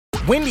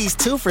Wendy's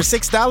 2 for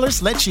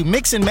 $6 lets you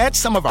mix and match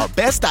some of our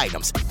best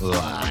items,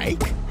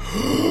 like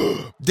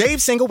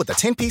Dave Single with a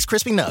 10-piece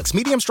crispy nugs,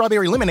 medium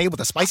strawberry lemonade with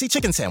a spicy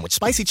chicken sandwich,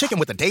 spicy chicken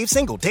with a Dave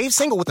Single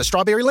with a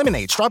strawberry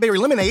lemonade,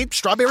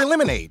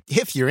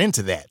 if you're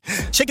into that.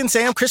 Chicken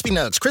Sam, crispy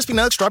nugs,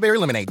 strawberry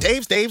lemonade,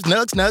 Dave's,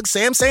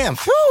 nugs, Sam.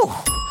 Whew.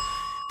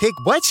 Pick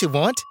what you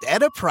want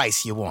at a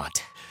price you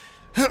want.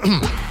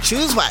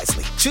 Choose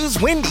wisely.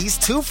 Choose Wendy's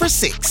 2 for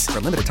 $6. For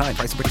a limited time,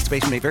 price and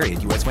participation may vary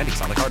at U.S. Wendy's.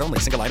 On the card only.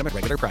 Single item at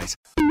regular price.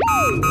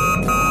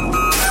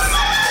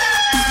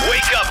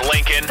 Wake up,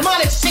 Lincoln. Come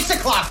on, it's 6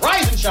 o'clock.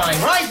 Rise and shine.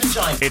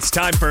 It's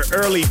time for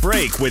Early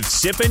Break with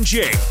Sip and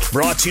Jake.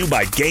 Brought to you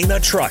by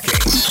Gaina Trucking.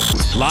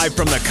 Live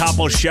from the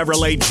Coppel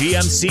Chevrolet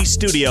GMC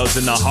studios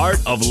in the heart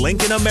of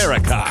Lincoln,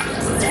 America.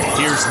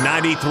 Here's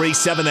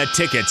 93.7 The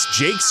Ticket's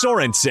Jake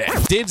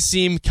Sorensen. Did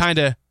seem kind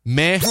of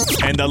meh.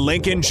 And the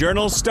Lincoln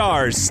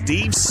Journal-Star's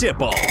Steve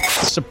Sipple.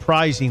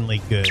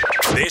 Surprisingly good.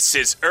 This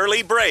is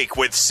Early Break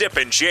with Sip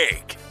and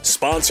Jake.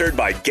 Sponsored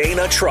by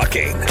Gaina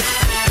Trucking.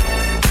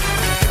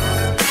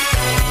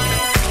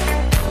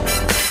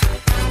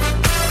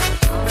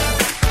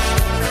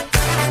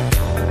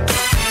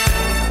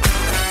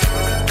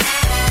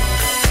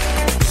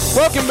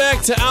 Welcome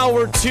back to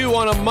Hour 2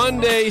 on a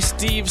Monday.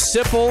 Steve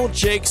Sipple,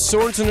 Jake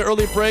Sorensen,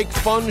 Early Break,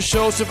 fun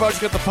show. So far, you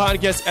got the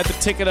podcast at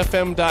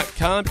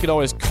theticketfm.com. You can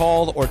always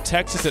call or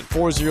text us at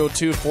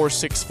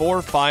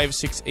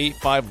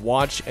 402-464-5685.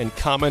 Watch and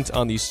comment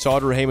on the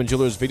Sauter Heyman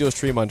Jewelers video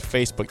stream on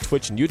Facebook,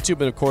 Twitch, and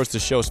YouTube. And, of course, the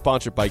show is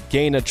sponsored by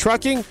Gaina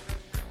Trucking.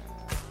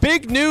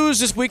 Big news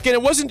this weekend.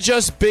 It wasn't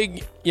just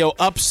big,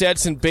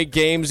 upsets and big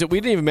games. We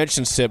didn't even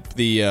mention, Sip,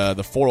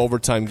 the 4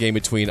 overtime game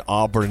between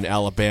Auburn and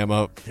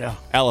Alabama. Yeah.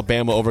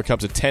 Alabama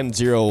overcomes a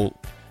 10-0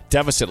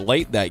 deficit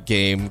late that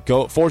game.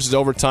 Forces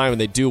overtime, and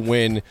they do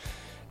win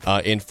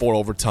in 4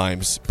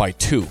 overtimes by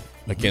 2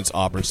 against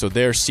Auburn. So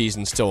their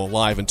season's still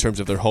alive in terms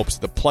of their hopes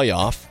of the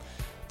playoff.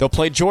 They'll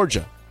play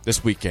Georgia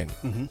this weekend.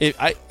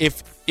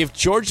 If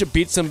Georgia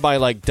beats them by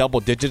like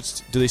double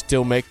digits, do they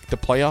still make the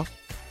playoff?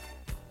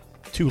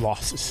 2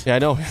 losses. Yeah, I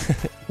know.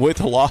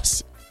 With a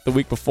loss the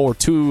week before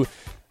to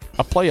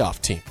a playoff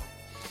team.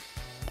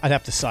 I'd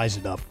have to size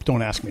it up.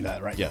 Don't ask me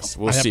that right now. Yes,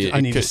 we'll see. I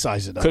need to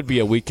size it up. Could be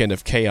a weekend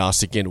of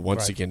chaos again,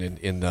 again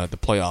in the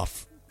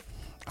playoff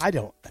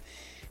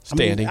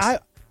standings.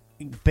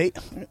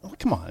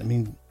 Come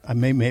on.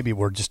 Maybe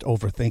we're just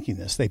overthinking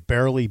this. They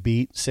barely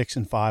beat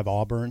 6-5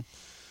 Auburn.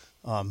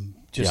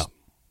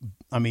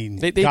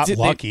 They got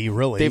lucky,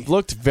 really. They've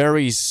looked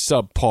very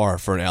subpar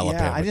for an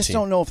Alabama team. I just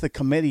don't know if the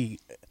committee,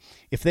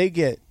 if they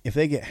get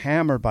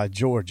hammered by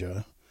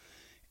Georgia,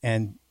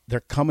 and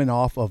they're coming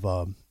off of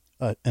an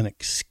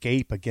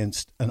escape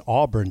against an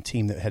Auburn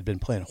team that had been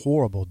playing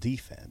horrible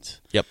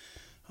defense. Yep.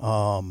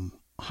 I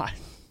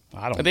don't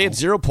know. They had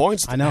 0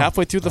 points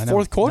halfway through the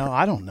fourth quarter. No,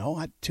 I don't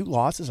know. 2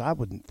 losses? I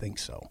wouldn't think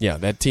so. Yeah,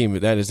 that team,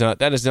 that is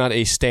not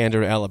a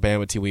standard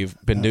Alabama team we've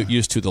been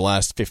used to the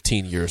last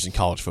 15 years in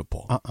college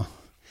football. All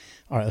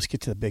right, let's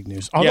get to the big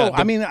news. Although,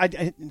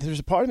 there's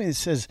a part of me that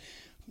says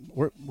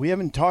we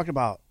haven't talked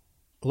about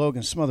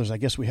Logan Smothers. I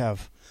guess we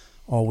have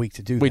all week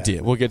to do that. We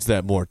did. We'll get to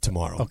that more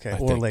tomorrow. Okay,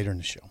 or later in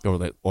the show. Or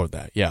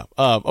that, yeah.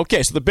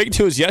 Okay, so the big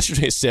news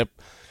yesterday, Sip,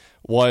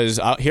 was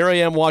here I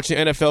am watching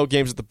NFL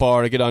games at the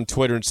bar. I get on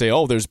Twitter and say,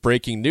 there's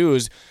breaking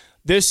news.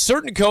 This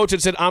certain coach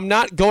had said, I'm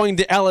not going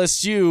to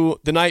LSU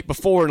the night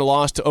before in a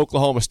loss to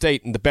Oklahoma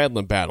State in the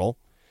Bedlam battle,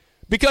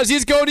 because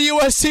he's going to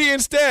USC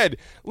instead.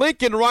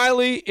 Lincoln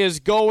Riley is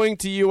going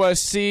to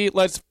USC.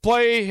 Let's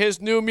play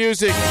his new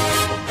music.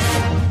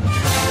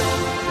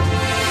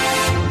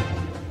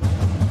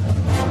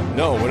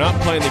 No, we're not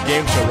playing the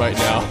game show right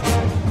now.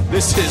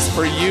 This is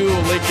for you,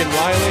 Lincoln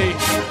Riley.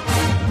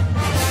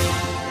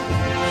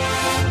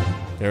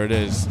 There it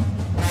is.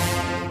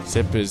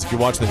 Sip is, if you're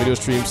watching the video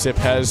stream, Sip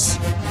has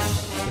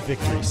the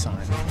victory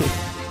sign.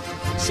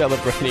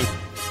 Celebrating.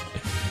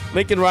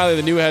 Lincoln Riley,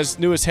 the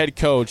newest head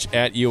coach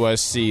at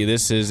USC.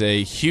 This is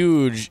a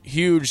huge,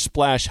 huge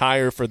splash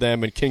hire for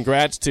them, and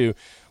congrats to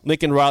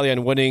Lincoln Riley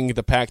on winning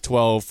the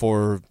Pac-12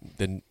 for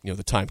the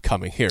time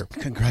coming here.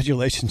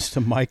 Congratulations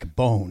to Mike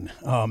Bone,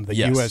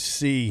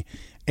 USC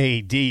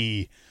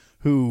AD,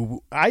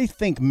 who I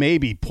think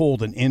maybe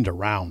pulled an end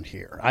around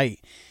here. I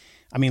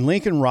mean,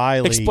 Lincoln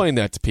Riley. Explain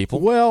that to people.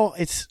 Well,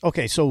 it's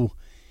okay. So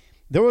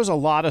there was a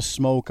lot of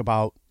smoke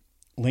about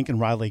Lincoln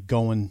Riley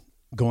going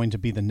to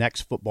be the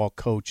next football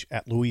coach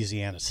at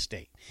Louisiana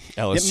State.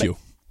 LSU.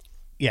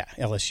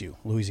 LSU,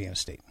 Louisiana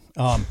State.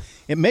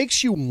 It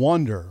makes you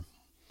wonder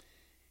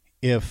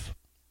if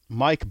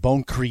Mike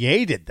Bone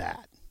created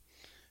that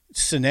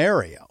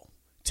scenario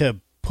to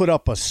put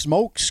up a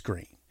smoke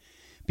screen.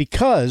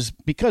 Because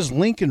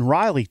Lincoln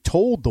Riley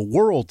told the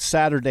world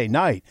Saturday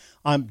night,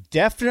 I'm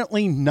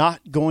definitely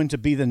not going to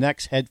be the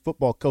next head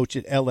football coach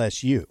at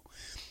LSU.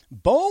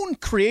 Bone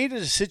created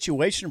a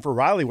situation for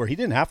Riley where he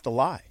didn't have to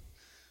lie.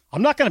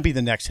 I'm not going to be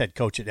the next head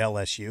coach at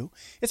LSU.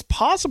 It's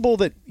possible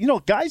that,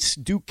 guys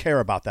do care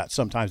about that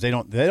sometimes. They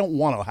don't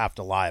want to have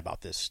to lie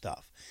about this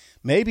stuff.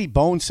 Maybe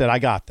Bone said, I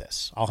got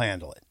this. I'll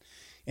handle it.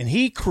 and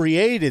he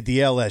created the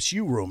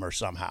LSU rumor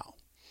somehow.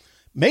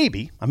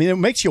 Maybe. I mean, it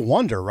makes you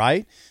wonder,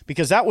 right?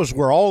 Because that was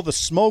where all the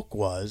smoke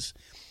was.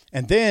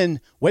 And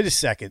then, wait a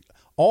second,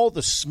 all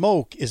the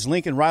smoke is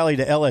Lincoln Riley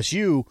to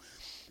LSU,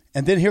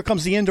 and then here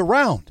comes the end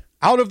around.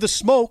 Out of the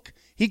smoke,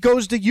 he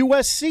goes to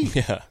USC.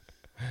 Yeah.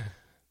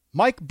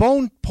 Mike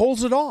Bone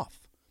pulls it off.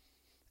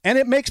 And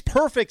it makes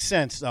perfect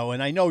sense, though,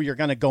 and I know you're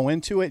going to go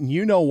into it, and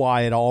you know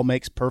why it all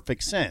makes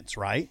perfect sense,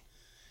 right?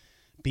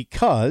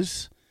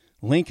 Because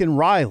Lincoln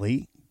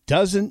Riley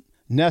doesn't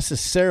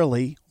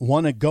necessarily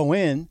want to go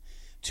in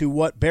to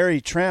what Barry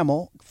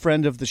Trammell,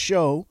 friend of the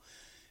show,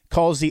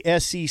 calls the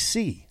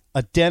SEC,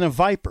 a den of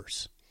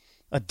vipers.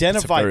 A den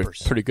of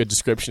vipers. Pretty good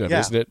description of it,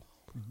 isn't it?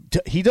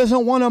 He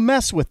doesn't want to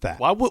mess with that.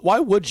 Why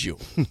would you?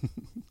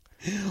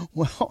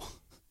 Well,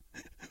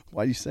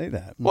 why do you say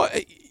that? Well,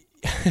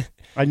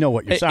 I know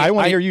what you're saying. I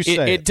want to hear you say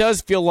it. It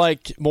does feel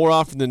like more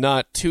often than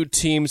not, two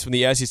teams from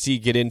the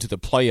SEC get into the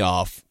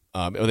playoff.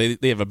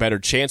 They have a better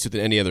chance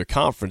than any other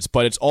conference,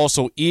 but it's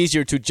also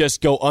easier to just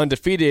go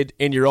undefeated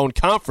in your own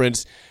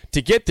conference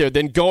to get there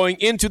than going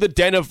into the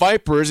den of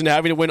vipers and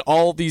having to win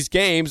all these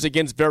games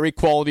against very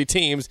quality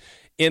teams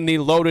in the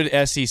loaded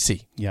SEC.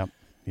 Yep.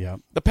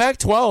 The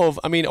Pac-12,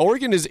 I mean,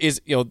 Oregon is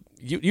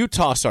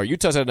Utah's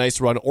had a nice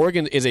run.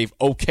 Oregon is a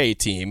okay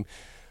team.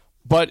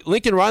 But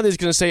Lincoln Riley is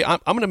going to say, I'm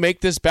going to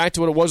make this back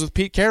to what it was with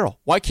Pete Carroll.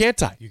 Why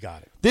can't I? You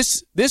got it.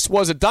 This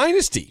was a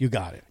dynasty. You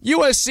got it.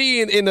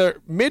 USC in the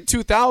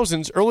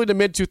mid-2000s, early to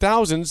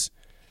mid-2000s,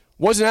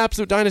 was an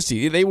absolute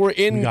dynasty. They were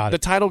in the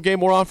title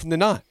game more often than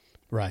not.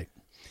 Right.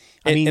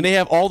 And they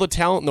have all the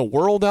talent in the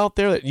world out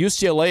there. That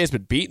UCLA has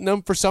been beating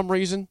them for some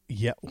reason.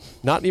 Yeah.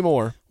 Not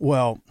anymore.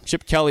 Well,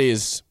 Chip Kelly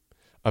is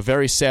a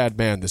very sad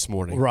man this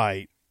morning.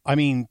 Right. I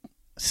mean,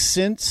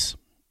 since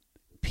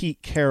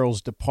Pete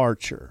Carroll's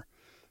departure,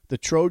 the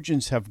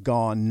Trojans have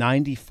gone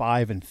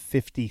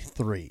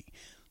 95-53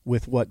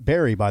 with what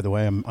Barry, by the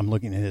way, I'm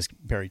looking at his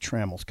Barry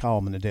Trammell's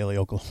column in the Daily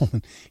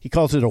Oklahoman. He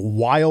calls it a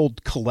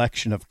wild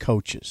collection of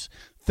coaches.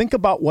 Think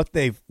about what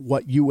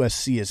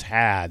USC has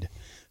had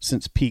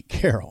since Pete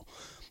Carroll.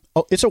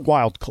 Oh, it's a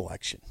wild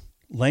collection.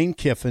 Lane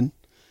Kiffin,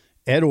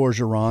 Ed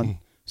Orgeron,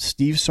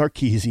 Steve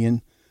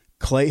Sarkisian,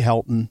 Clay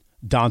Helton,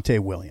 Dante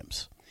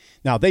Williams.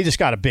 Now, they just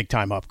got a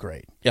big-time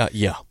upgrade.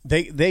 Yeah.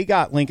 They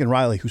got Lincoln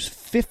Riley, who's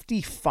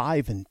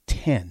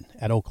 55-10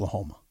 at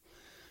Oklahoma.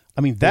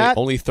 I mean, that...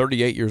 Only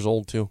 38 years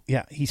old, too.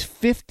 Yeah, he's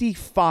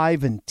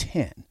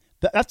 55-10.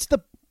 That's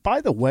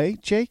by the way,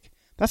 Jake,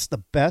 that's the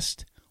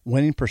best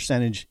winning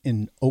percentage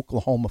in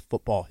Oklahoma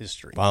football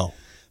history. Wow.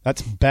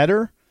 That's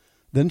better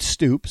than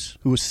Stoops,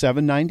 who was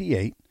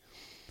 798,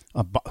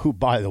 who,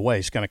 by the way,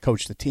 is going to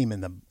coach the team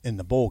in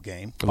the bowl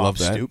game. Love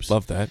that. Stoops.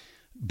 Love that.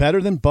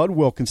 Better than Bud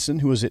Wilkinson,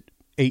 who was at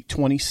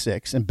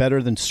 826, and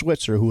better than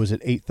Switzer, who was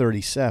at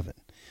 837.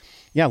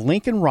 Yeah,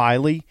 Lincoln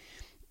Riley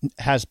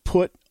has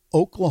put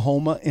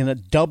Oklahoma in a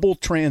double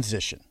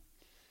transition.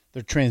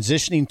 They're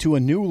transitioning to a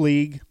new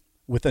league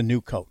with a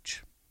new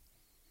coach.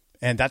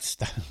 And that's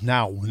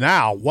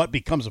now what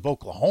becomes of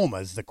Oklahoma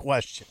is the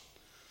question.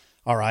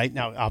 All right.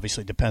 Now,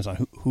 obviously, it depends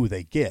on who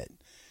they get.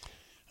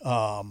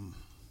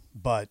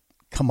 But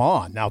come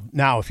on.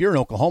 Now, if you're an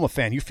Oklahoma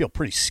fan, you feel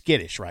pretty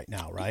skittish right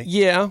now, right?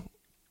 Yeah.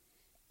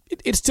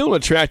 It's still an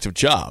attractive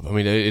job. I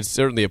mean, it's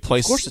certainly a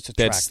place of course it's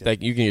attractive.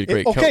 That you can get a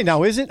great coach. Okay,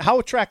 now, how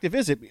attractive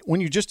is it when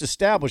you just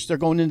established they're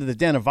going into the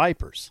den of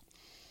vipers?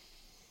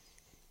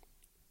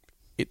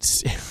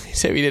 It's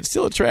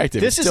still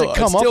attractive. This it's is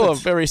still a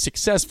very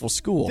successful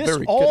school. This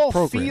very all good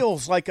program.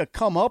 feels like a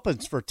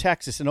comeuppance for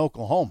Texas and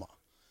Oklahoma.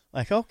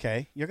 Like,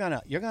 okay, you're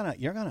gonna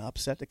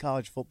upset the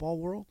college football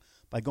world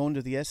by going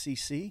to the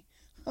SEC.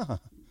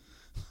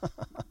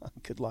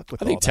 Good luck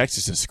with. I think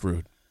Texas is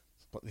screwed.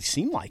 But they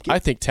seem like it. I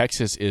think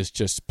Texas is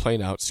just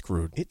plain out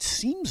screwed. It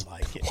seems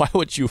like it. Why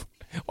would you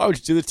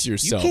do this to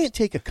yourself? You can't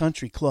take a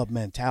country club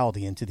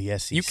mentality into the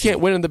SEC. You can't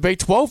win in the Big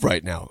 12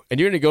 right now, and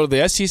you're going to go to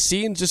the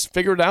SEC and just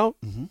figure it out?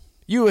 Mm-hmm.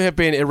 You have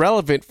been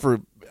irrelevant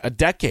for a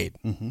decade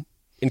in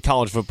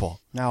college football.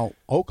 Now,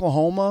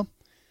 Oklahoma,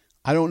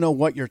 I don't know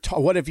what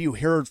what have you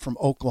heard from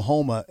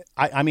Oklahoma?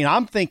 I mean,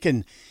 I'm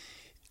thinking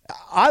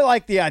I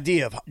like the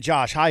idea of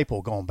Josh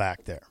Heupel going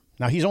back there.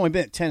 Now, he's only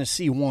been at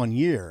Tennessee 1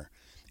 year.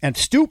 And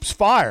Stoops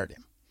fired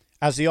him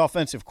as the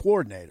offensive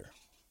coordinator.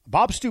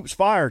 Bob Stoops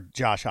fired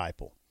Josh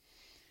Heupel.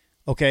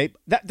 Okay,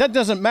 that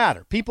doesn't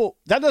matter.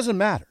 That doesn't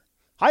matter.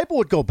 Heupel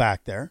would go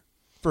back there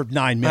for $9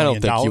 million. I don't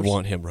think you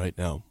want him right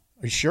now.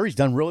 Are you sure? He's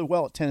done really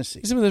well at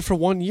Tennessee. He's been there for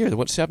 1 year. They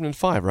went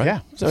 7-5, right?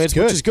 Yeah, so it's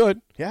good. Which is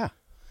good. Yeah,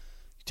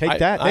 take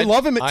that. They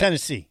love him at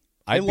Tennessee.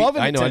 They love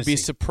him. I know. I'd be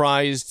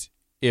surprised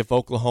if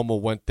Oklahoma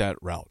went that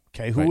route.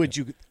 Okay, who would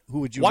you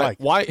like?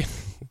 Why?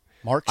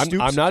 Mark Stoops.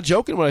 I'm not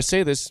joking when I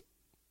say this.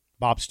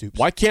 Bob Stoops.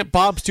 Why can't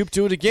Bob Stoops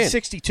do it again? He's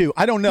 62.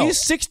 I don't know. He's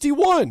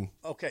 61.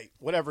 Okay,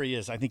 whatever he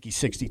is, I think he's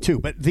 62.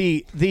 But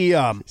I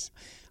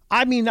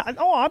mean, no,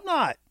 I'm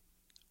not.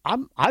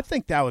 I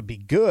think that would be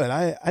good.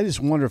 I just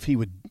wonder if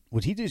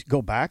would he just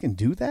go back and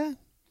do that?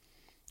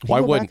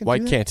 Why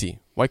can't he?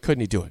 Why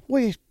couldn't he do it?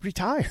 Well, he's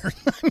retired.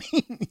 I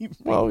mean, he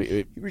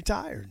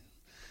retired.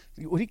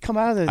 Would he come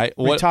out of the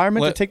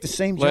retirement to take the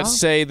same job? Let's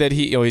say that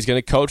he's going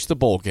to coach the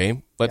bowl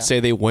game. Let's say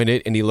they win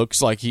it, and he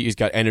looks like he's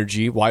got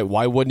energy. Why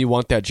wouldn't he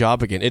want that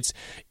job again? It's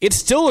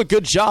still a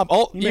good job.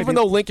 Even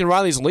though Lincoln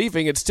Riley's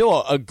leaving, it's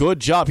still a good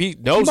job. He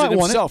knows it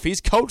himself.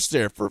 He's coached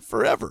there for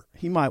forever.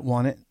 He might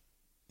want it.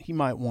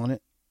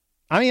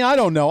 I mean, I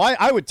don't know.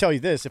 I would tell you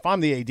this. If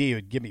I'm the AD, it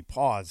would give me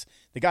pause.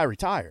 The guy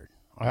retired.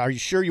 Are you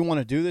sure you want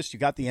to do this? You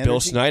got the energy? Bill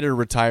Snyder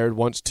retired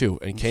once, too,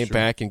 and came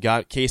back and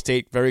got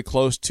K-State very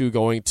close to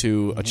going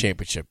to a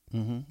championship.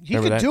 He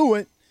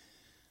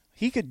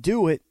could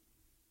do it.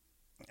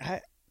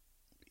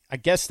 I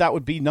guess that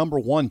would be number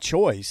one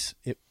choice,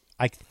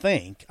 I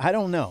think. I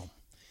don't know.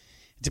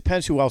 It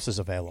depends who else is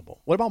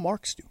available. What about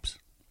Mark Stoops?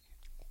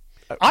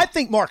 I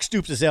think Mark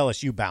Stoops is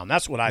LSU bound.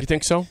 That's what I think. You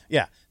think so?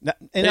 Yeah.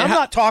 And I'm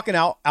not talking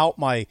out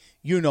my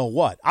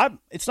you-know-what.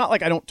 It's not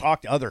like I don't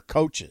talk to other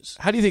coaches.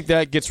 How do you think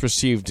that gets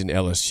received in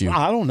LSU?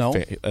 I don't know.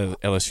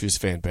 LSU's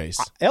fan base.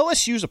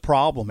 LSU's a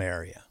problem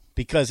area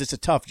because it's a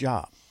tough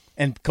job,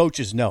 and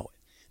coaches know it.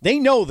 They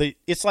know that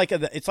it's like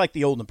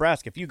the old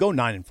Nebraska. If you go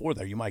 9-4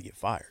 there, you might get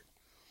fired.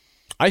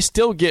 I'm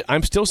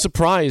still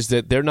surprised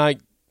that they're not.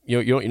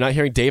 You're not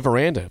hearing Dave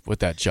Aranda with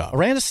that job.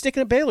 Aranda's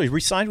sticking at Baylor. He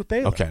re-signed with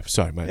Baylor. Okay,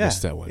 sorry, I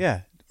missed that one.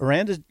 Yeah,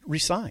 Aranda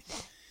re-signed.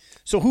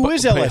 So who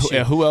is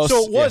LSU? Who else?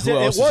 So it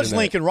was in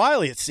Lincoln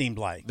Riley. It seemed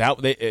like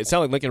it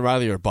sounded like Lincoln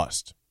Riley or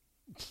bust.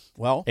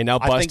 Well, and now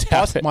I think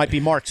bust might be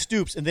Mark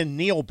Stoops, and then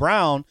Neil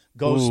Brown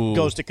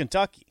goes to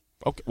Kentucky.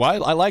 Okay,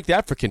 well, I like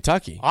that for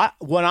Kentucky.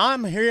 What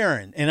I'm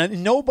hearing,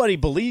 and nobody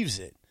believes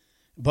it,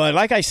 but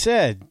like I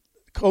said,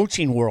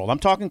 coaching world. I'm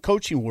talking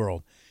coaching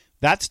world.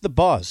 That's the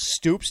buzz.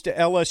 Stoops to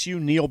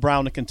LSU, Neil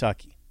Brown to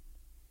Kentucky.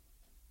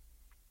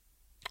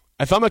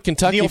 If I'm a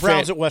Kentucky Neil fan,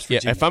 Brown's at West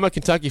Virginia. Yeah, if I'm a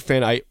Kentucky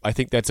fan, I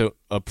think that's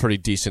a pretty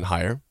decent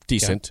hire.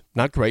 Decent,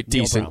 not great.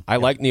 Decent. I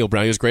like Neil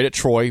Brown. He was great at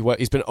Troy.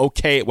 He's been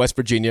okay at West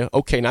Virginia.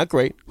 Okay, not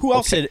great. Who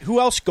else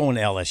going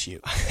to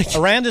LSU?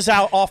 Aranda's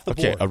out off the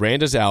board. Okay,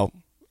 Aranda's out.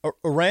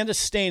 Aranda's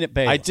staying at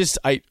Baylor.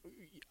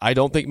 I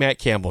don't think Matt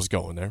Campbell's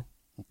going there.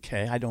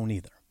 Okay, I don't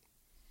either.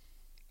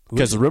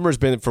 Because the rumor's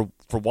been for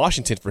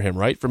Washington for him,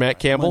 right? For Matt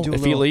Campbell,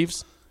 if he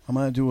leaves. I'm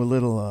going to do a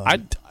little.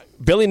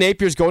 Billy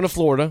Napier's going to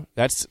Florida.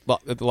 That's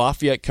the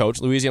Lafayette coach.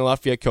 Louisiana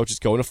Lafayette coach is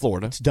going to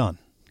Florida. It's done.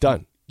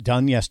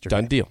 Done yesterday.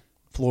 Done deal.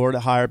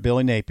 Florida hired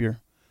Billy Napier,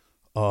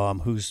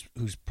 who's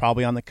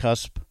probably on the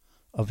cusp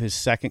of his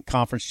second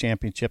conference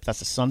championship. That's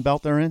the Sun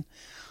Belt they're in.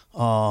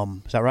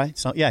 Is that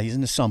right? Yeah, he's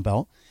in the Sun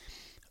Belt.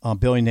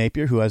 Billy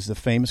Napier, who has the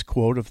famous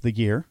quote of the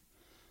year.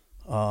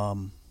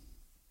 I'm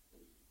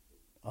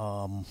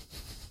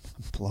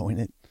blowing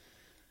it.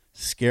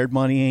 Scared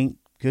money ain't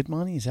good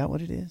money. Is that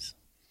what it is?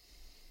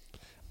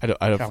 I don't.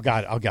 I'll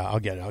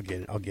get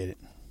it.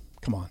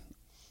 Come on.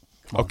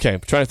 Okay, I'm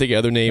trying to think of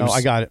other names. No,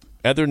 I got it.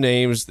 Other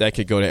names that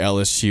could go to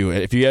LSU.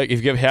 If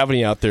you have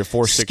any out there,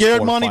 4-6.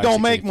 Scared money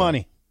don't make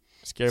money.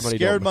 Scared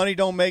money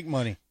don't make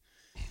money.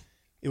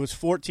 It was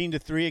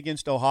 14-3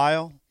 against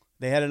Ohio.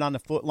 They had it on the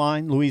foot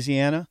line.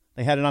 Louisiana.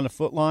 They had it on the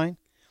foot line,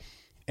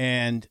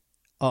 and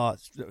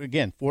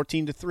again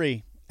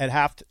 14-3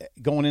 at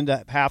going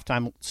into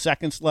halftime.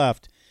 Seconds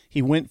left.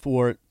 He went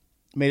for it.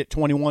 Made it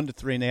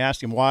 21-3, and they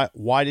asked him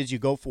why did you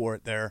go for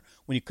it there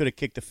when you could have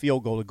kicked the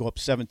field goal to go up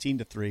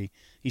 17-3.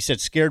 He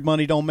said, "Scared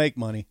money don't make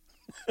money."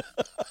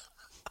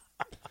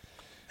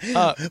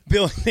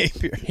 Billy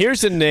Napier.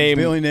 Here's a name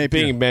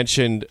being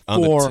mentioned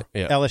on for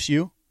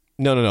LSU.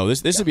 No.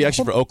 This would be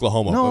actually for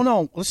Oklahoma.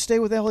 No. Let's stay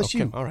with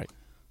LSU. Okay, all right.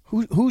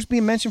 Who's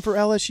being mentioned for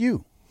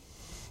LSU?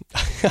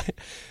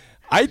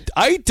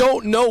 I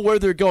don't know where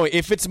they're going.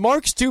 If it's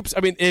Mark Stoops, I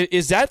mean,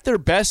 is that their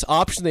best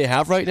option they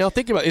have right now?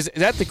 Think about it. Is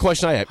that the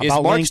question I have? How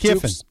about Lane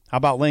Kiffin? How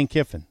about Lane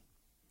Kiffin?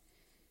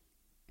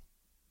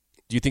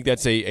 Do you think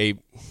that's a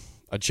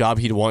job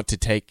he'd want to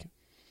take?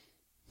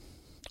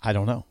 I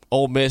don't know.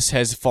 Ole Miss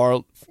has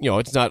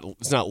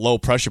it's not low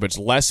pressure, but it's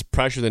less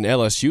pressure than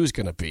LSU is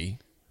going to be.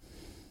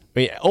 I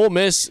mean, Ole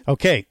Miss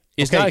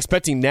is not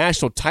expecting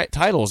national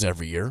titles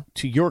every year.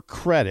 To your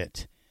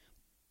credit,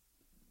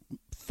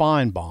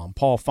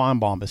 Paul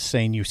Feinbaum is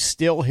saying you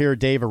still hear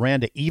Dave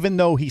Aranda, even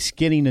though he's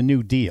getting a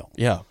new deal.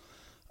 Yeah.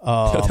 You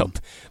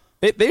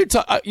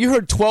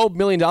heard $12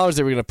 million they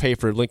were going to pay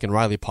for Lincoln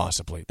Riley,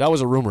 possibly. That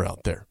was a rumor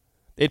out there.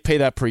 They'd pay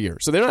that per year.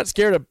 So they're not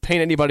scared of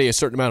paying anybody a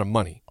certain amount of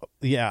money.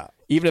 Yeah.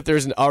 Even if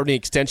there's an already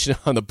extension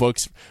on the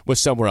books with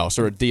somewhere else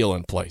or a deal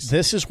in place.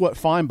 This is what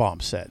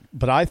Feinbaum said,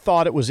 but I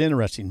thought it was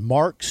interesting.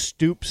 Mark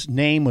Stoops'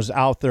 name was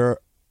out there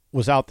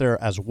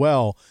as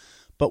well.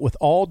 But with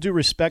all due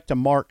respect to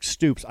Mark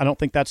Stoops, I don't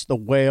think that's the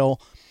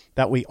whale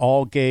that we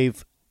all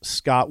gave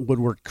Scott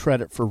Woodward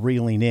credit for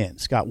reeling in.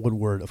 Scott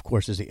Woodward, of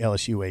course, is the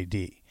LSU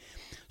AD.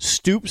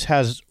 Stoops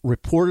has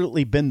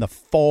reportedly been the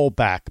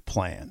fallback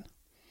plan.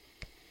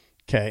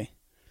 Okay.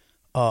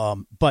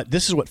 But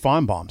this is what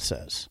Feinbaum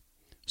says.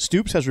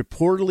 Stoops has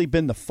reportedly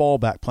been the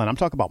fallback plan. I'm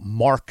talking about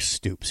Mark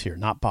Stoops here,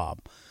 not Bob.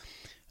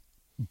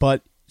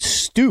 But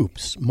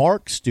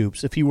Mark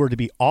Stoops, if he were to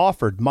be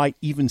offered, might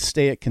even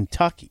stay at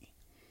Kentucky.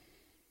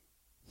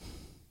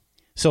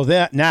 So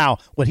that now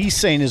what he's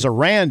saying is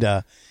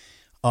Aranda,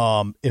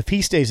 If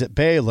he stays at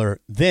Baylor,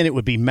 then it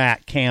would be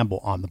Matt Campbell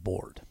on the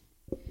board.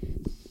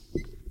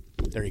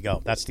 There you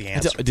go. That's the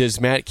answer. Does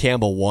Matt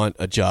Campbell want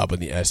a job in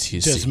the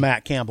SEC? Does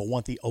Matt Campbell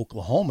want the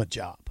Oklahoma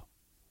job?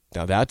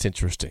 Now that's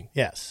interesting.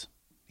 Yes.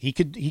 He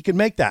could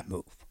make that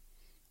move,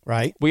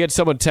 right? We had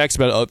someone text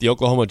about the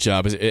Oklahoma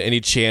job. Is there any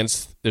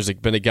chance there's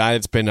been a guy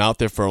that's been out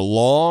there for a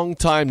long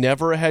time,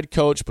 never a head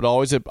coach, but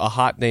always a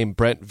hot name,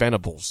 Brent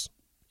Venables?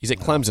 He's at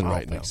Clemson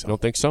right now. So. You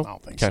don't think so? I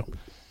don't think so.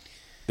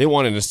 They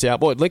wanted to stay.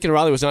 Boy, Lincoln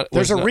Riley was not.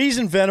 There's a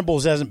reason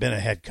Venables hasn't been a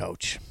head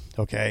coach,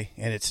 okay?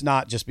 And it's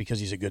not just because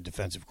he's a good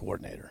defensive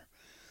coordinator.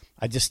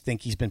 I just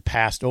think he's been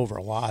passed over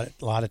a lot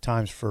of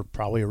times for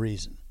probably a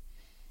reason,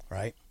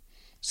 right?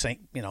 I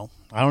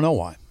don't know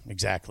why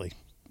exactly.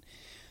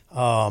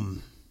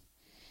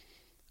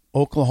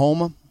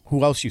 Oklahoma,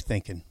 who else you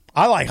thinking?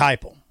 I like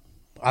Heupel.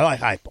 I like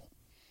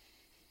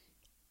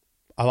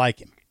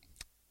him.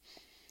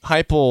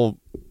 Heupel.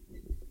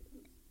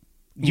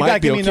 You got to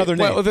give me another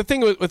name. Well, the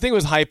thing with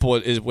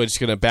Heupel is what's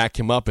going to back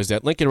him up is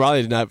that Lincoln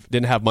Riley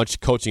didn't have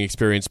much coaching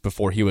experience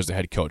before he was the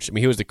head coach. I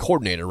mean, he was the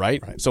coordinator,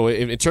 right? So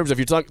in terms of,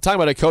 if you're talking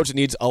about a coach that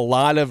needs a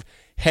lot of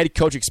head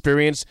coach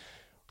experience,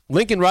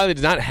 Lincoln Riley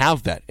did not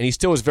have that, and he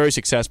still was very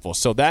successful.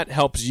 So that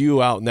helps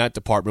you out in that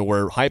department,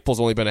 where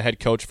Heupel's only been a head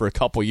coach for a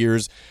couple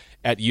years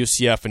at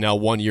UCF and now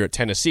 1 year at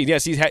Tennessee.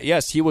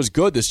 Yes, he was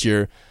good this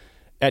year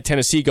at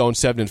Tennessee, going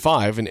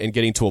 7-5 and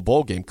getting to a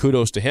bowl game.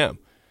 Kudos to him.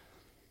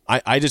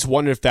 I just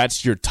wonder if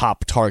that's your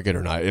top target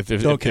or not. If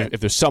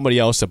there's somebody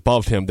else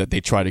above him that they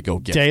try to go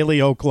get. Daily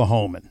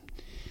Oklahoman,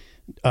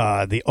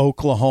 the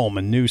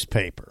Oklahoman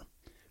newspaper.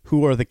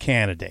 Who are the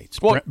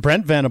candidates? Well,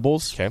 Brent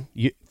Venables. Okay.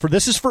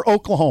 This is for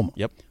Oklahoma.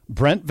 Yep.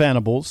 Brent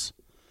Venables.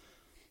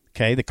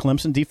 Okay, the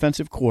Clemson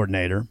defensive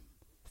coordinator,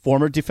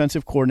 former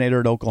defensive coordinator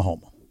at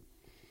Oklahoma.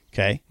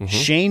 Okay. Mm-hmm.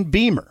 Shane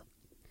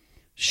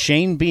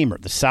Beamer,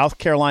 the South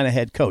Carolina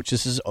head coach.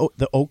 This is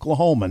the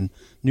Oklahoman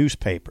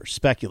newspaper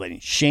speculating.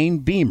 Shane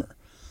Beamer,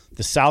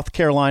 the South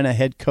Carolina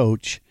head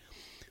coach,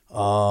 a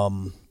lot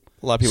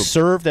of people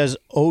served as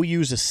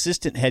OU's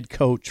assistant head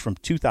coach from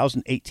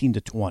 2018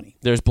 to 20.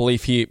 There's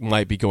belief he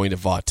might be going to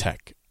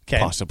Va-Tech,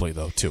 possibly,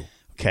 though, too.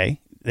 Okay.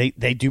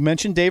 They do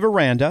mention Dave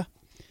Aranda.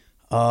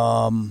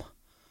 Aranda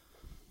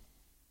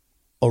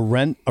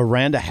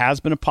has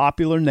been a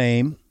popular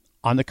name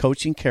on the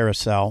coaching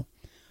carousel.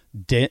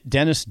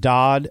 Dennis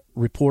Dodd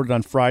reported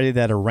on Friday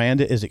that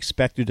Aranda is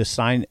expected to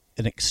sign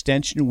an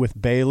extension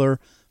with Baylor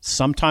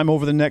sometime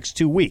over the next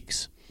 2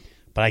 weeks.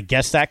 But I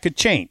guess that could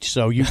change.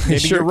 So maybe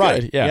sure you're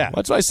right. Yeah.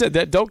 That's why I said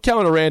that. Don't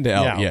count Aranda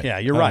out yet. Yeah,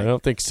 you're right. I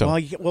don't think so.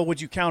 Well,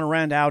 would you count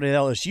Aranda out at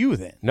LSU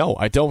then? No,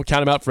 I don't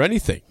count him out for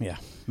anything. Yeah.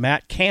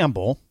 Matt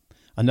Campbell,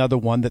 another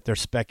one that they're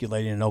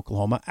speculating in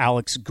Oklahoma.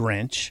 Alex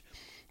Grinch,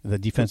 the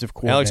defensive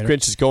coordinator. Alex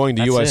Grinch is going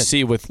to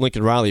USC with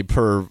Lincoln Riley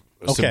per.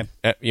 Okay.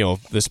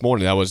 This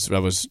morning I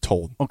was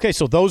told. Okay,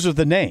 so those are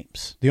the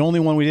names. The only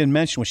one we didn't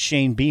mention was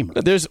Shane Beamer.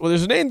 There's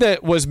a name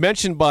that was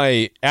mentioned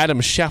by Adam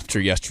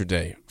Schefter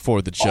yesterday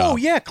for the job. Oh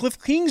yeah, Cliff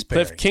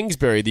Kingsbury. Cliff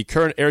Kingsbury, the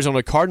current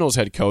Arizona Cardinals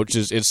head coach,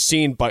 is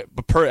seen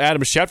per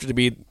Adam Schefter to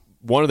be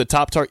one of the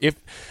top target,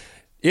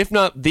 if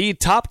not the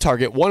top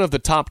target, one of the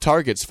top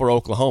targets for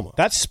Oklahoma.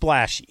 That's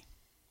splashy.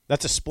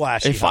 That's a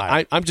splashy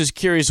hire. I'm just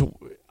curious.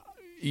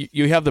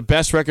 You have the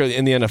best record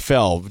in the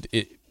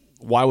NFL.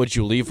 Why would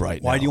you leave right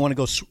now? Why do you want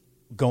to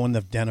go in the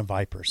Den of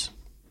Vipers,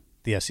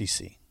 the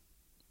SEC,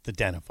 the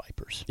Den of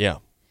Vipers? Yeah.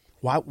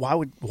 Why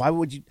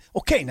would you?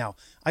 Okay, now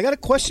I got a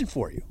question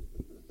for you.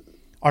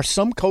 Are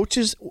some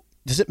coaches?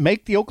 Does it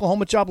make the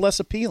Oklahoma job less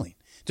appealing?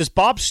 Does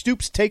Bob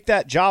Stoops take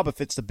that job if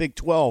it's the Big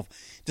 12?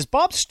 Does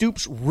Bob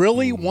Stoops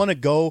really want to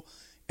go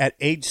at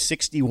age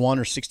 61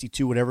 or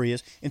 62, whatever he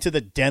is, into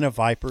the Den of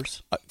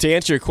Vipers? To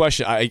answer your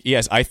question,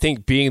 yes, I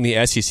think being in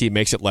the SEC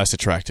makes it less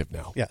attractive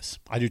now. Yes,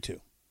 I do too.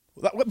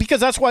 Because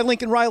that's why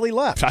Lincoln Riley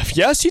left.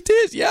 Yes, he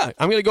did. Yeah.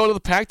 I'm going to go to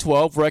the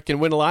Pac-12 where I can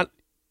win a lot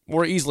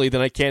more easily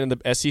than I can in the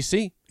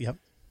SEC. Yep.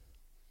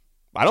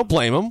 I don't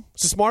blame him.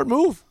 It's a smart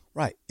move.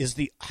 Right. I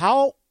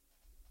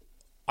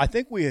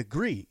think we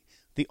agree.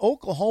 The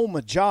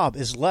Oklahoma job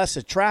is less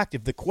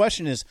attractive. The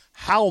question is,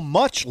 how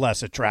much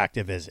less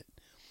attractive is it?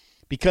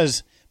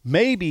 Because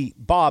maybe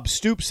Bob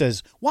Stoops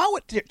says,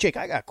 Jake,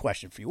 I got a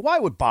question for you. Why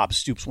would Bob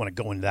Stoops want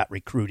to go into that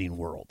recruiting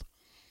world,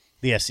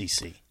 the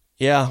SEC?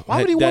 Yeah. Why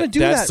would he want to do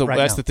that right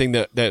That's now? the thing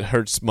that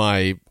hurts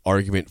my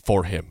argument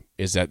for him,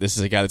 is that this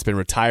is a guy that's been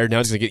retired. Now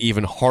it's going to get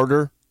even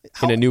harder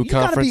in a new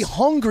conference. You got to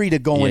be hungry to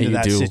go into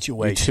that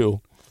situation. You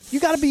do. You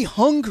got to be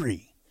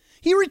hungry.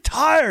 He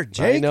retired,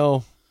 Jake. I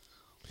know.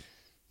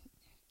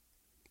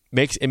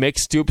 It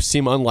makes Stoops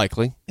seem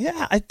unlikely.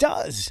 Yeah, it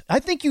does. I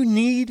think you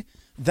need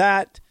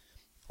that,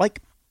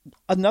 like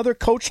another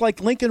coach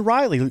like Lincoln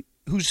Riley,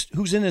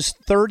 who's in his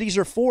 30s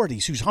or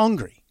 40s, who's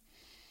hungry.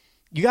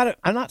 You got to.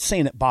 I'm not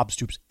saying that Bob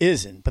Stoops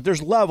isn't, but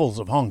there's levels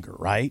of hunger,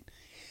 right?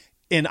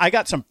 And I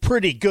got some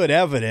pretty good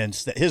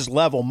evidence that his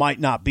level might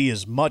not be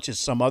as much as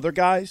some other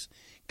guys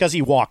because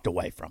he walked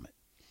away from it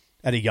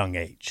at a young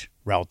age,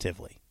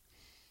 relatively,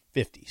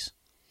 50s.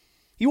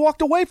 He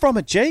walked away from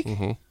it, Jake.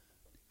 Mm-hmm.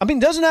 I mean,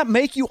 doesn't that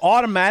make you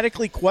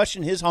automatically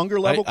question his hunger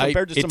level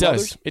compared to some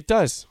others? It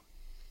does.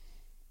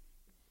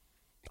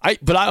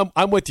 But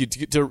I'm with you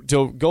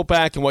to go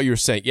back and what you were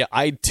saying. Yeah,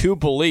 I too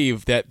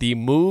believe that the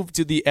move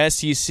to the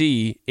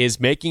SEC is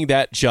making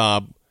that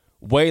job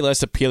way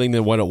less appealing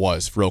than what it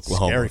was for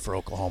Oklahoma. Scary for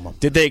Oklahoma.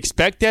 Did they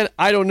expect that?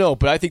 I don't know,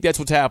 but I think that's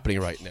what's happening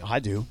right now. I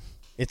do.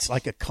 It's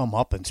like a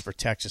comeuppance for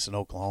Texas and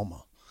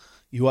Oklahoma.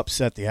 You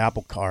upset the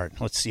apple cart.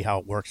 Let's see how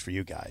it works for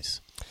you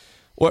guys.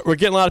 We're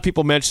getting a lot of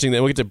people mentioning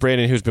that. We'll get to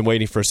Brandon, who's been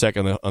waiting for a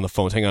second on the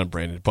phone. Hang on,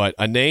 Brandon. But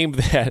a name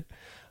that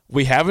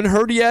we haven't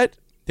heard yet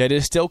that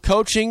is still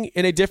coaching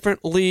in a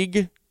different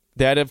league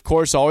that, of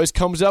course, always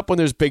comes up when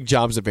there's big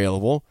jobs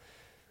available.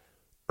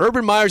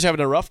 Urban Meyer's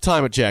having a rough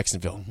time at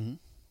Jacksonville. Mm-hmm.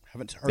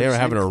 They're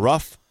having a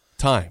rough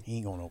time. He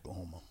ain't going to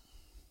Oklahoma.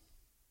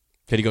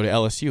 Could he go to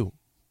LSU?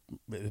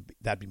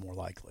 That'd be more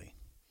likely.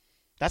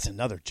 That's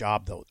another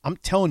job, though. I'm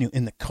telling you,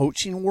 in the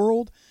coaching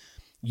world,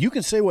 you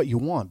can say what you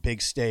want.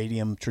 Big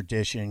stadium,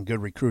 tradition,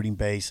 good recruiting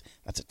base.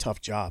 That's a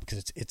tough job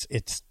because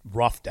it's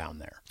rough down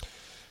there.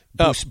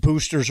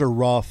 Boosters are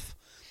rough.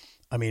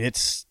 I mean,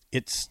 that's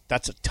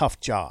a tough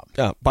job.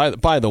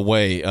 By the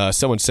way,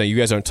 someone's saying you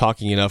guys aren't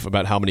talking enough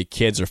about how many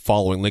kids are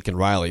following Lincoln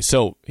Riley.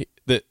 So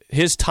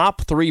his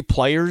top 3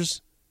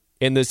 players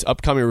in this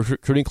upcoming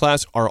recruiting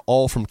class are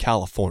all from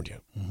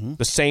California. Mm-hmm.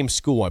 The same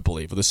school, I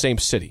believe, or the same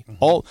city.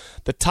 Mm-hmm. All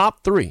the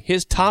top 3,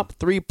 his top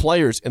 3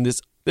 players in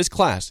this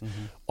class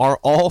mm-hmm. are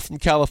all from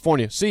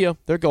California. See ya.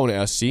 They're going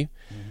to SC.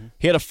 Mm-hmm.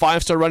 He had a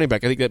 5-star running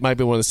back. I think that might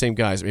be one of the same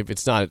guys. I mean, if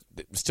it's not,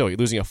 still, you're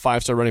losing a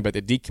 5-star running back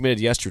that decommitted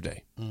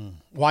yesterday. Mm.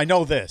 Well, I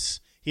know this.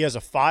 He has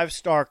a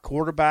 5-star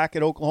quarterback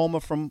at Oklahoma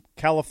from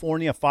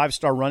California, a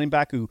 5-star running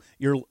back who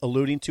you're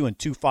alluding to, and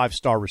 2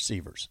 5-star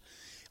receivers.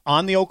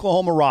 On the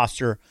Oklahoma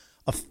roster,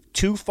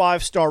 2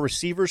 5-star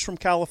receivers from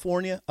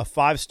California, a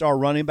 5-star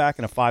running back,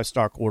 and a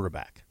 5-star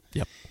quarterback.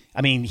 Yep.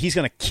 I mean, he's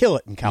going to kill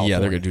it in California. Yeah,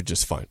 they're going to do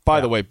just fine. By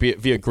the way,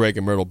 via Greg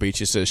in Myrtle Beach,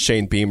 he says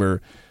Shane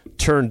Beamer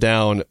turned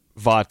down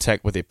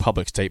Va-Tech with a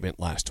public statement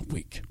last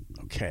week.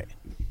 Okay.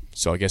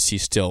 So I guess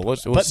he's still.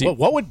 But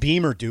what would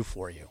Beamer do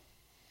for you?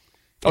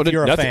 If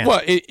you're a fan.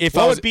 Well, if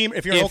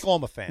you're an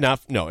Oklahoma fan?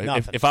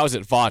 If I was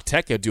at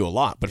Va-Tech, I'd do a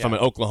lot. But if I'm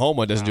at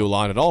Oklahoma, it doesn't do a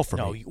lot at all for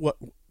me.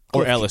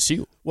 Or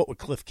LSU. What would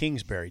Cliff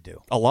Kingsbury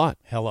do? A lot.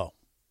 Hello.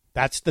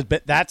 That's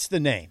the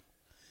name.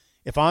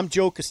 If I'm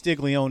Joe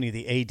Castiglione,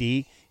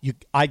 the AD,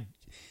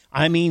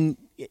 I mean,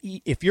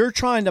 if you're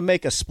trying to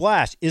make a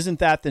splash, isn't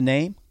that the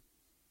name?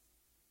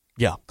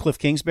 Yeah. Cliff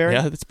Kingsbury?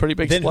 Yeah, that's a pretty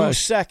big then splash. Who's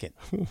second?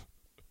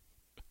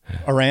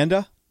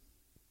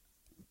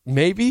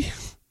 Maybe.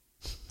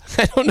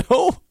 I don't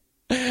know.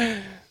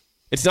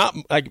 It's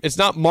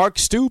not Mark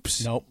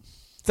Stoops. Nope.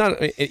 It's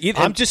not either.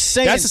 I'm just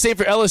saying that's the same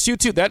for LSU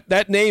too.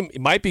 That name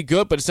might be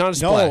good, but it's not a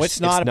splash. No, it's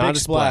not a big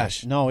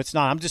splash. No, it's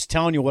not. I'm just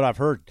telling you what I've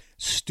heard.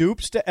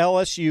 Stoops to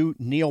LSU,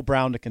 Neil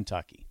Brown to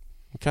Kentucky.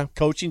 Okay.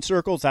 Coaching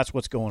circles, that's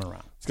what's going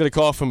around. Let's get a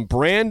call from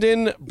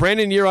Brandon.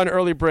 Brandon, you're on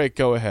early break.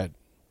 Go ahead.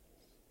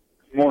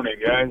 Morning,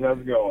 guys. How's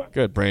it going?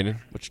 Good, Brandon.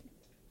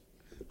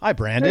 Hi,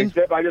 Brandon.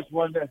 Hey, Tip, I just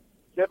wanted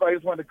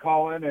to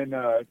call in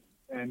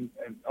and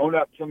own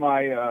up to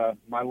my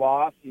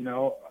loss. You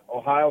know,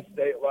 Ohio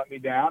State let me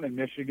down, and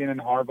Michigan and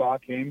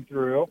Harbaugh came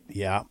through.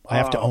 Yeah, I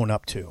have to own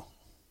up too.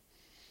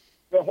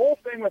 The whole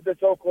thing with this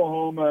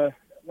Oklahoma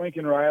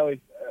Lincoln Riley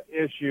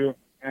issue,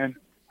 and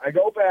I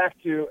go back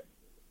to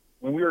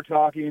when we were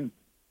talking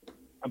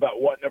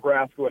about what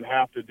Nebraska would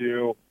have to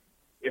do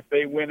if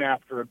they went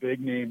after a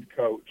big-named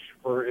coach,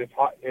 for if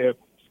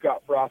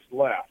Scott Frost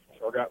left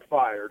or got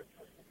fired.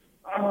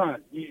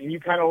 You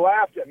kind of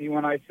laughed at me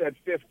when I said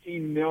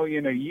 $15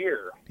 million a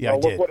year. Yeah,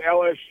 look what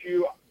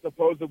LSU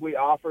supposedly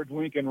offered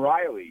Lincoln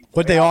Riley.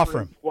 What'd they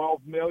offer him?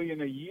 $12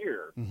 million a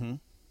year. Mm-hmm.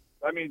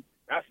 I mean,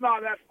 that's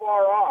not that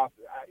far off.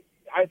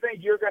 I think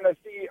you're going to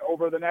see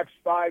over the next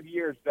 5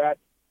 years that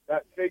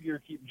figure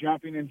keep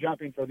jumping and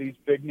jumping for these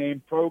big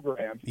name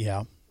programs.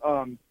 Yeah.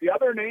 The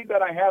other name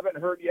that I haven't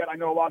heard yet, I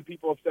know a lot of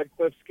people have said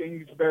Cliff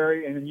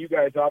Kingsbury, and then you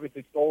guys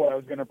obviously stole what I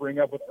was going to bring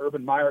up with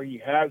Urban Meyer.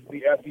 He has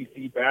the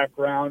SEC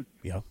background.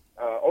 Yeah.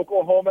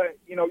 Oklahoma,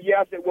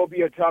 yes, it will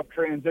be a tough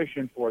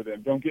transition for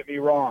them. Don't get me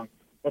wrong,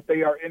 but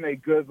they are in a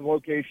good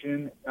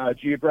location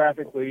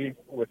geographically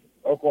with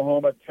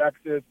Oklahoma,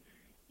 Texas.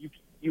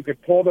 You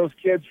could pull those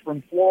kids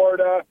from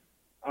Florida,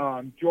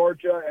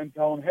 Georgia, and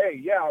tell them, hey,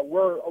 yeah,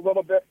 we're a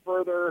little bit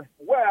further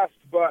west,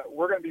 but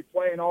we're going to be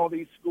playing all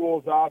these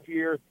schools off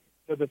here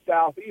to the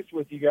southeast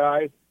with you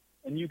guys,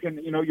 and you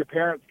can, your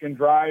parents can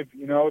drive,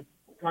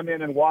 come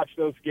in and watch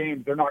those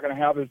games. They're not going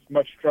to have as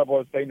much trouble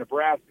as, say,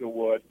 Nebraska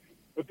would.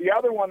 But the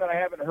other one that I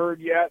haven't heard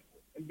yet,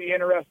 it'd be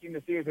interesting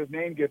to see if his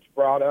name gets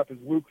brought up, is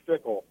Luke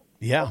Fickell.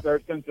 Yeah. Up there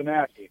at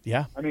Cincinnati.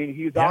 Yeah. I mean,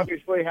 he's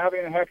obviously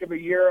having a heck of a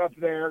year up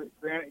there.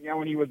 Granted,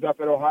 when he was up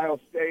at Ohio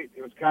State,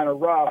 it was kind of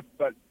rough,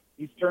 but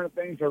he's turned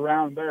things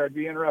around there. It'd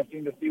be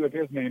interesting to see if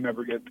his name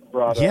ever gets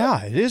brought up.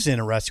 Yeah, it is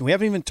interesting. We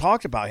haven't even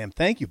talked about him.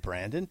 Thank you,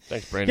 Brandon.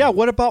 Thanks, Brandon. Yeah,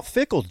 what about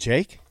Fickell,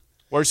 Jake?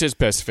 Where's his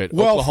best fit?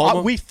 Well,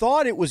 Oklahoma? We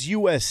thought it was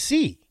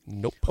USC.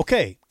 Nope.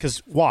 Okay,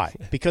 why?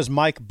 Because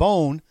Mike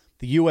Bone,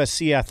 the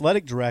USC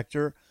athletic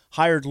director,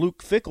 hired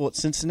Luke Fickell at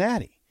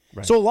Cincinnati.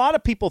 Right. So a lot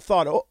of people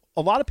thought,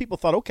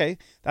 okay,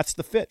 that's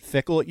the fit.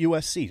 Fickell at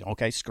USC.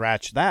 Okay,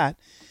 scratch that.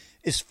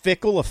 Is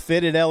Fickell a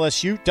fit at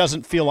LSU?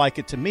 Doesn't feel like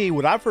it to me.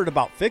 What I've heard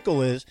about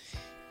Fickell is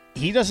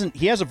he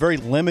has a very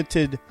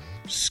limited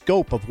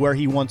scope of where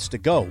he wants to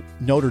go.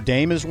 Notre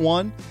Dame is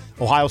one.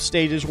 Ohio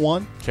State is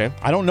one. Okay.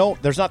 I don't know.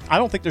 I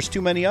don't think there's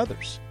too many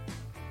others.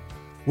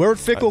 Where would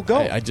Fickell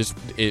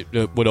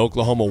go? Would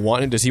Oklahoma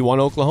want him? Does he want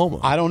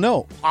Oklahoma? I don't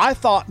know. I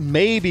thought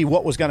maybe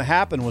what was going to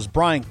happen was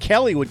Brian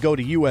Kelly would go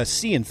to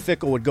USC and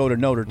Fickell would go to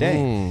Notre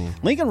Dame.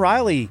 Lincoln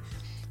Riley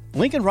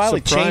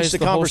Surprised changed the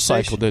whole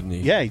conversation. cycle, didn't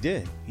he? Yeah, he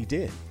did. He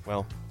did.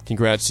 Well,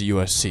 congrats to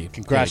USC.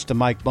 Congrats to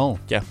Mike Bone.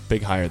 Yeah,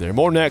 big hire there.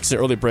 More next. An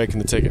early break in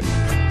the ticket.